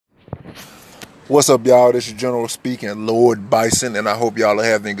What's up, y'all? This is General speaking, Lord Bison, and I hope y'all are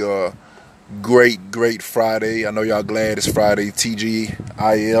having a great Friday. I know y'all glad it's Friday.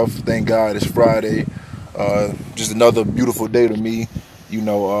 TGIF, thank God it's Friday. Just another beautiful day to me.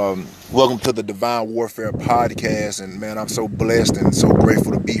 Welcome to the Divine Warfare Podcast, and man, I'm so blessed and so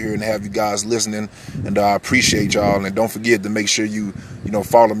grateful to be here and have you guys listening, and I appreciate y'all. And don't forget to make sure you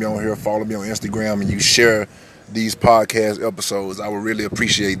follow me on here, follow me on Instagram, and you share these podcast episodes. I would really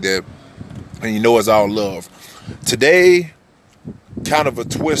appreciate that. And it's all love. Today, kind of a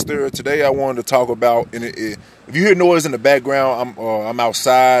twister. Today, I wanted to talk about. If you hear noise in the background, I'm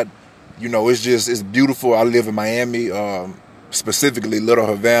outside. It's beautiful. I live in Miami, specifically Little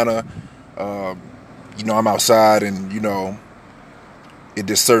Havana. I'm outside, and at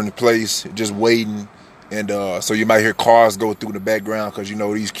this certain place, just waiting, and so you might hear cars go through the background because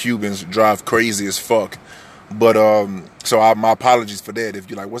these Cubans drive crazy as fuck. But my apologies for that. If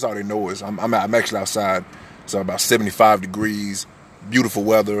you're like, what's all that noise? I'm actually outside. So about 75 degrees, beautiful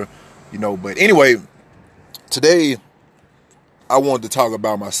weather, But anyway, today I wanted to talk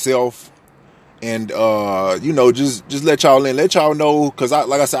about myself and just let y'all in, let y'all know, because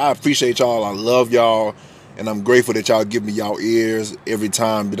like I said, I appreciate y'all. I love y'all, and I'm grateful that y'all give me y'all ears every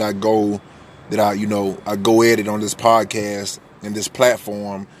time that I go at it on this podcast and this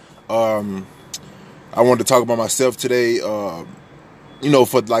platform. I wanted to talk about myself today. For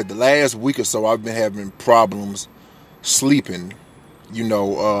like the last week or so, I've been having problems sleeping, and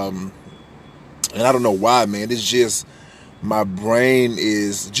I don't know why, man. It's just my brain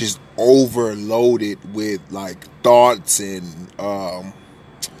is just overloaded with like thoughts and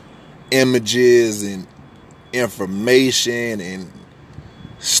images and information and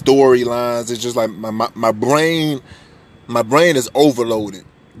storylines. It's just like my brain is overloaded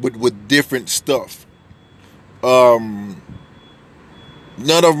with different stuff. None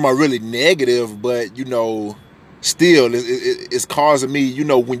of them are really negative, but still, it's causing me.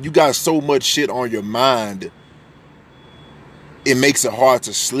 When you got so much shit on your mind, it makes it hard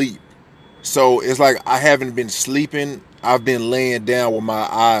to sleep. So it's like I haven't been sleeping. I've been laying down with my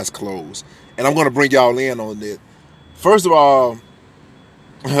eyes closed, and I'm gonna bring y'all in on that. First of all,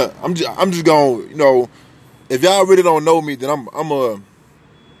 I'm just gonna if y'all really don't know me, then I'm gonna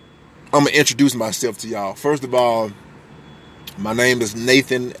introduce myself to y'all. First of all, my name is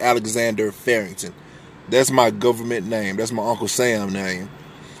Nathan Alexander Farrington. That's my government name. That's my Uncle Sam name.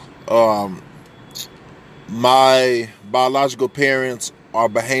 My biological parents are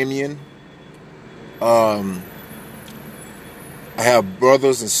Bahamian. I have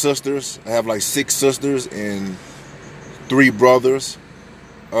brothers and sisters. I have like 6 sisters and 3 brothers.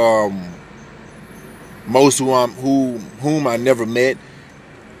 Most whom I never met.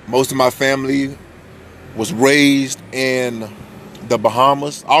 Most of my family was raised in the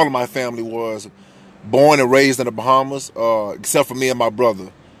Bahamas. All of my family was born and raised in the Bahamas, except for me and my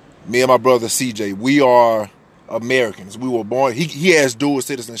brother. Me and my brother CJ. We are Americans. We were born. He has dual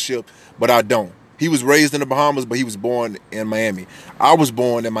citizenship, but I don't. He was raised in the Bahamas, but he was born in Miami. I was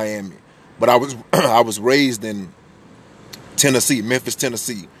born in Miami, but I was I was raised in Tennessee, Memphis,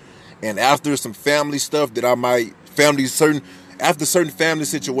 Tennessee. And after some family stuff that after certain family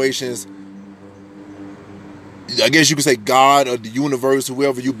situations, I guess you could say God or the universe,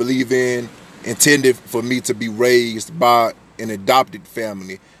 whoever you believe in, intended for me to be raised by an adopted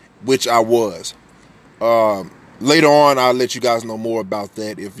family, which I was. Later on, I'll let you guys know more about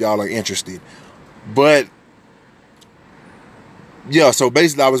that if y'all are interested. But yeah, so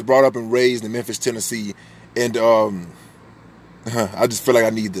basically I was brought up and raised in Memphis, Tennessee, and I just feel like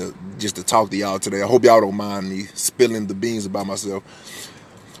I need to talk to y'all today. I hope y'all don't mind me spilling the beans about myself.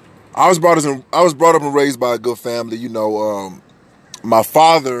 I was brought up and raised by a good family. My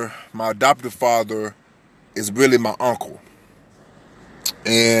father, my adoptive father, is really my uncle,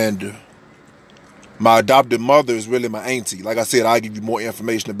 and my adopted mother is really my auntie. Like I said, I'll give you more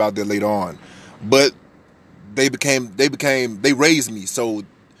information about that later on. But they raised me. So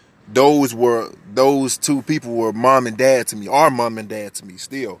those 2 people were mom and dad to me, are mom and dad to me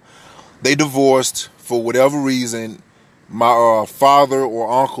still. They divorced for whatever reason. My father or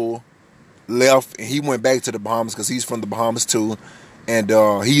uncle left, and he went back to the Bahamas because he's from the Bahamas too. And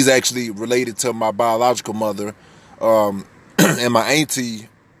he's actually related to my biological mother. And my auntie,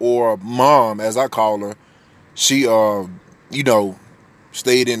 or mom as I call her, she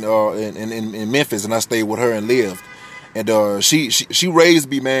stayed in Memphis, and I stayed with her and lived. And she raised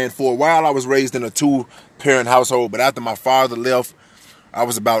me, man. For a while I was raised in a 2-parent household, but after my father left, I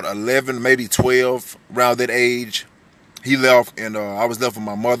was about 11, maybe 12, around that age. He left, and I was left with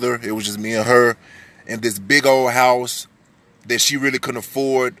my mother. It was just me and her in this big old house that she really couldn't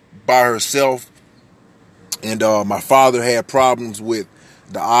afford by herself. And my father had problems with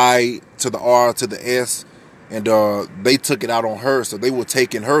the I to the R to the S, and they took it out on her. So they were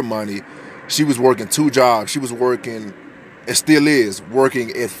taking her money. She was working 2 jobs. She was working, and still is, working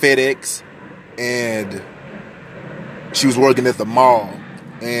at FedEx, and she was working at the mall.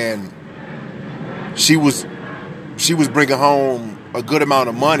 And she was bringing home a good amount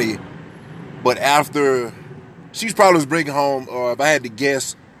of money, but after, she probably was bringing home, if I had to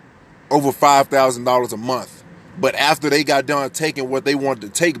guess, over $5,000 a month. But after they got done taking what they wanted to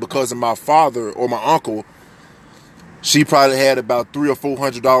take because of my father or my uncle, she probably had about $300 or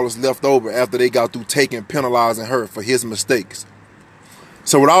 $400 left over after they got through penalizing her for his mistakes.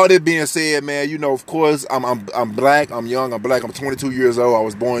 So with all that being said, man, you know, of course, I'm black, I'm young, I'm black, I'm 22 years old. I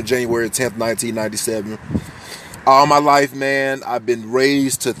was born January 10th, 1997. All my life, man, I've been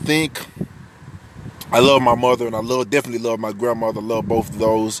raised to think. I love my mother, and I definitely love my grandmother. I love both of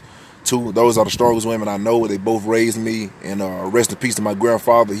those two. Those are the strongest women I know. They both raised me, and rest in peace to my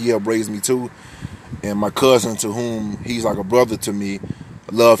grandfather. He helped raise me too. And my cousin, to whom he's like a brother to me,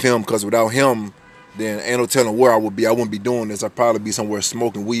 I love him, because without him, then ain't no telling where I would be. I wouldn't be doing this. I'd probably be somewhere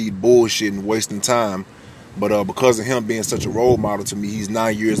smoking weed, bullshitting, wasting time. But because of him being such a role model to me, he's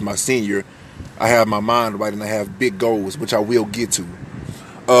 9 years my senior, I have my mind right, and I have big goals, which I will get to.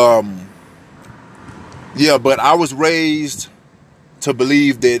 Yeah, but I was raised to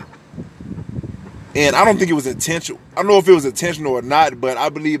believe that, and I don't think it was intentional. I don't know if it was intentional or not, but I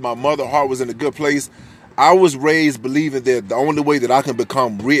believe my mother's heart was in a good place. I was raised believing that the only way that I can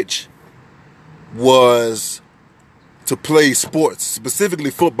become rich was to play sports, specifically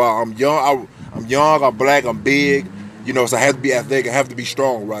football. I'm young, I'm black, I'm big, you know, so I have to be athletic, I have to be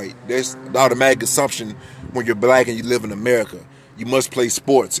strong, right? That's the automatic assumption when you're black and you live in America. You must play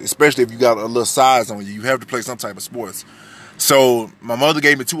sports, especially if you got a little size on you. You have to play some type of sports. So my mother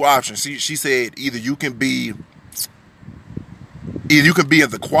gave me 2 options. She said either you can be in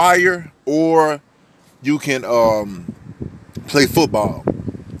the choir, or you can play football.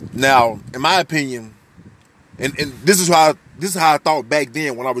 Now, in my opinion, and this is how I thought back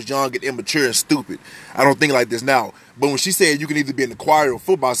then when I was young and immature and stupid. I don't think like this now. But when she said you can either be in the choir or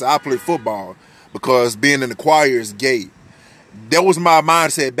football, I said I play football because being in the choir is gay. That was my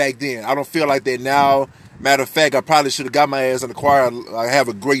mindset back then. I don't feel like that now. Matter of fact, I probably should have got my ass in the choir. I have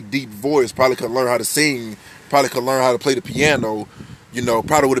a great deep voice. Probably could learn how to sing. Probably could learn how to play the piano. You know,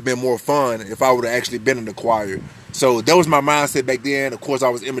 probably would have been more fun if I would have actually been in the choir. So that was my mindset back then. Of course, I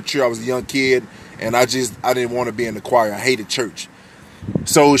was immature. I was a young kid, and I didn't want to be in the choir. I hated church.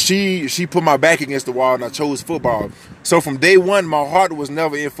 So she put my back against the wall, and I chose football. So from day one, my heart was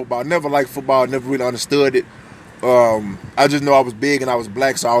never in football. I never liked football. I never really understood it. I just know I was big and I was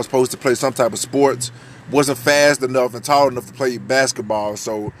black, so I was supposed to play some type of sports. Wasn't fast enough and tall enough to play basketball,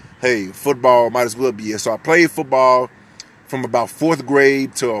 so hey, football might as well be it. So I played football from about 4th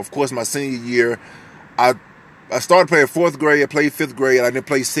grade to, of course, my senior year. I started playing 4th grade, I played 5th grade, I didn't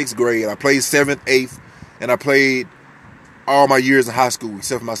play 6th grade, I played 7th, 8th, and I played all my years in high school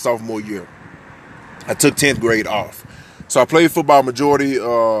except for my sophomore year. I took 10th grade off. So I played football majority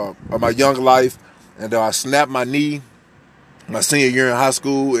of my young life. And I snapped my knee my senior year in high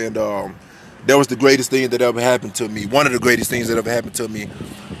school, and that was the greatest thing that ever happened to me. One of the greatest things that ever happened to me,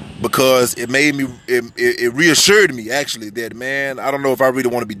 because it made me, it reassured me actually that, man, I don't know if I really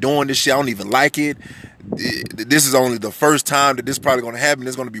want to be doing this shit. I don't even like it. This is only the first time that this is probably going to happen.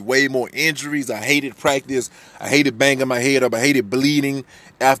 There's going to be way more injuries. I hated practice. I hated banging my head up. I hated bleeding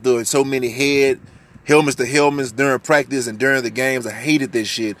after so many helmets to helmets during practice and during the games. I hated this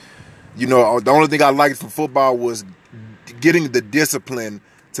shit. You know, the only thing I liked from football was getting the discipline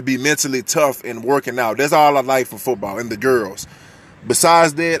to be mentally tough and working out. That's all I liked from football, and the girls.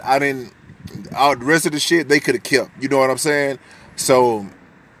 Besides that, the rest of the shit, they could have kept. You know what I'm saying? So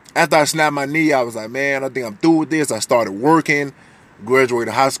after I snapped my knee, I was like, man, I think I'm through with this. I started working,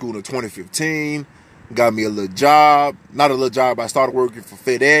 graduated high school in 2015, got me a little job. Not a little job, but I started working for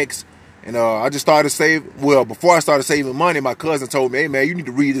FedEx. And I just started saving. Well, before I started saving money, my cousin told me, hey, man, you need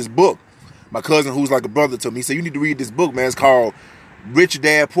to read this book. My cousin, who's like a brother to me, he said, you need to read this book, man. It's called Rich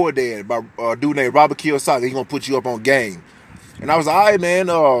Dad, Poor Dad by a dude named Robert Kiyosaki. He's going to put you up on game. And I was like, all right, man.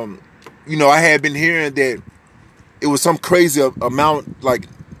 You know, I had been hearing that it was some crazy amount, like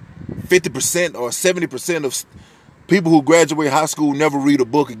 50% or 70% of people who graduate high school never read a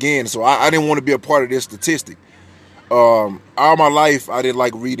book again. So I didn't want to be a part of this statistic. All my life, I didn't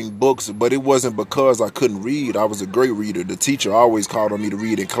like reading books, but it wasn't because I couldn't read. I was a great reader. The teacher always called on me to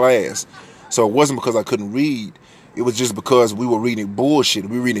read in class. So it wasn't because I couldn't read. it was just because we were reading bullshit.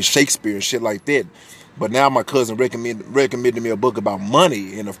 We were reading Shakespeare and shit like that. But now my cousin recommended me a book about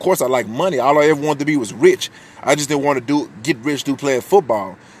money. And of course I like money. All I ever wanted to be was rich. I just didn't want to get rich through playing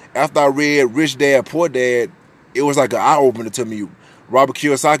football. After I read Rich Dad, Poor Dad, it was like an eye-opener to me. Robert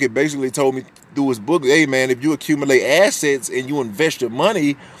Kiyosaki basically told me through his book, hey man, if you accumulate assets and you invest your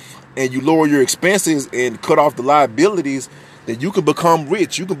money and you lower your expenses and cut off the liabilities, then you can become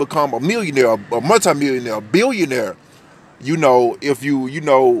rich. You can become a millionaire, a multimillionaire, a billionaire. If you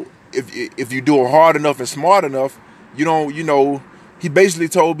do it hard enough and smart enough, he basically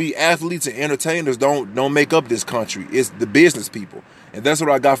told me athletes and entertainers don't make up this country. It's the business people. And that's what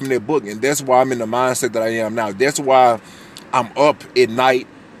I got from that book. And that's why I'm in the mindset that I am now. That's why I'm up at night.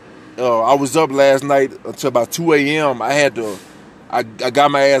 I was up last night until about 2 a.m. I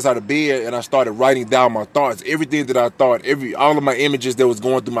got my ass out of bed and I started writing down my thoughts. Everything that I thought, all of my images that was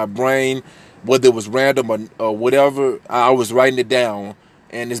going through my brain, whether it was random or whatever, I was writing it down.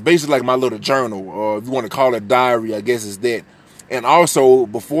 And it's basically like my little journal. If you want to call it diary, I guess it's that. And also,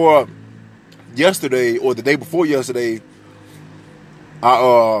 before yesterday, or the day before yesterday,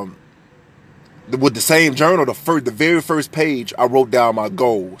 with the same journal, the very first page, I wrote down my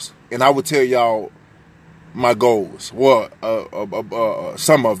goals. And I would tell y'all my goals. Well,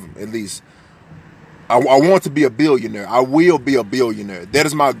 some of them, at least. I want to be a billionaire. I will be a billionaire. That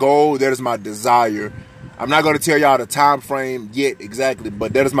is my goal. That is my desire. I'm not going to tell y'all the time frame yet exactly,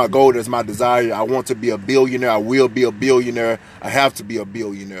 but that is my goal. That is my desire. I want to be a billionaire. I will be a billionaire. I have to be a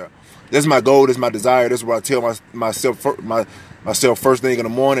billionaire. That's my goal. That's my desire. That's what I tell myself first thing in the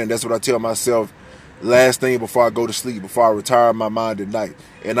morning. That's what I tell myself last thing before I go to sleep, before I retire my mind at night.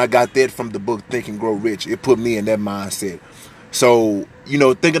 And I got that from the book Think and Grow Rich. It put me in that mindset. So,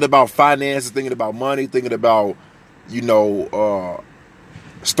 thinking about finances, thinking about money, thinking about,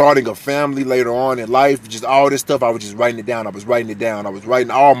 starting a family later on in life, just all this stuff, I was just writing it down. I was writing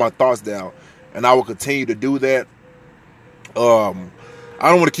all my thoughts down. And I will continue to do that. I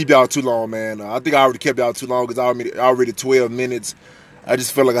don't want to keep y'all too long, man. I think I already kept y'all too long because I already 12 minutes. I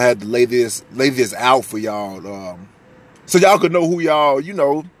just felt like I had to lay this out for y'all. So y'all could know who y'all,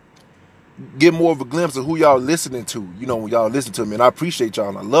 get more of a glimpse of who y'all listening to, when y'all listen to me. And I appreciate y'all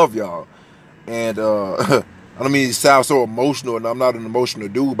and I love y'all. And I don't mean to sound so emotional, and I'm not an emotional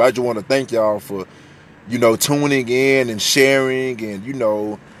dude, but I just want to thank y'all for, tuning in and sharing and,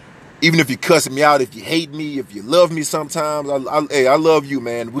 even if you cuss me out, if you hate me, if you love me sometimes, I love you,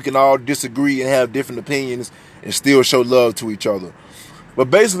 man. We can all disagree and have different opinions and still show love to each other. But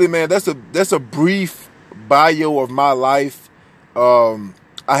basically, man, that's a brief bio of my life.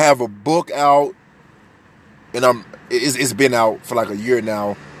 I have a book out, and it's been out for like a year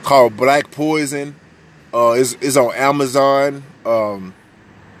now, called Black Poison. It's on Amazon.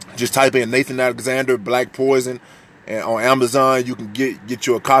 Just type in Nathan Alexander Black Poison, and on Amazon you can get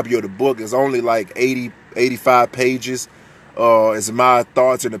you a copy of the book. It's only like 85 pages. It's my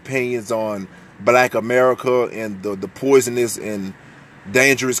thoughts and opinions on Black America and the poisonous and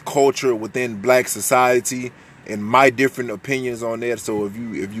dangerous culture within Black society, and my different opinions on that. So if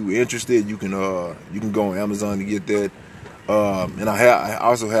you interested, you can go on Amazon to get that. And I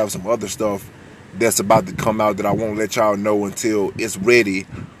also have some other stuff that's about to come out that I won't let y'all know until it's ready,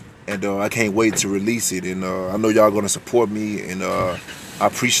 and I can't wait to release it. And I know y'all gonna support me, and I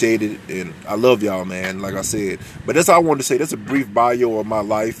appreciate it, and I love y'all, man, like I said. But that's all I wanted to say. That's a brief bio of my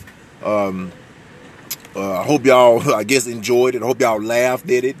life. I hope y'all, I guess, enjoyed it. I hope y'all laughed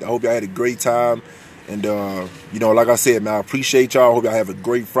at it. I hope y'all had a great time. And, like I said, man, I appreciate y'all. I hope y'all have a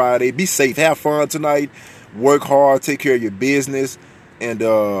great Friday. Be safe. Have fun tonight. Work hard. Take care of your business. And,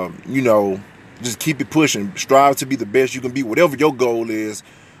 just keep it pushing. Strive to be the best you can be. Whatever your goal is,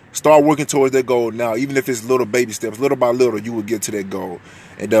 start working towards that goal now. Even if it's little baby steps, little by little, you will get to that goal.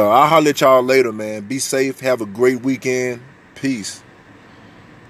 And I'll holler at y'all later, man. Be safe. Have a great weekend. Peace.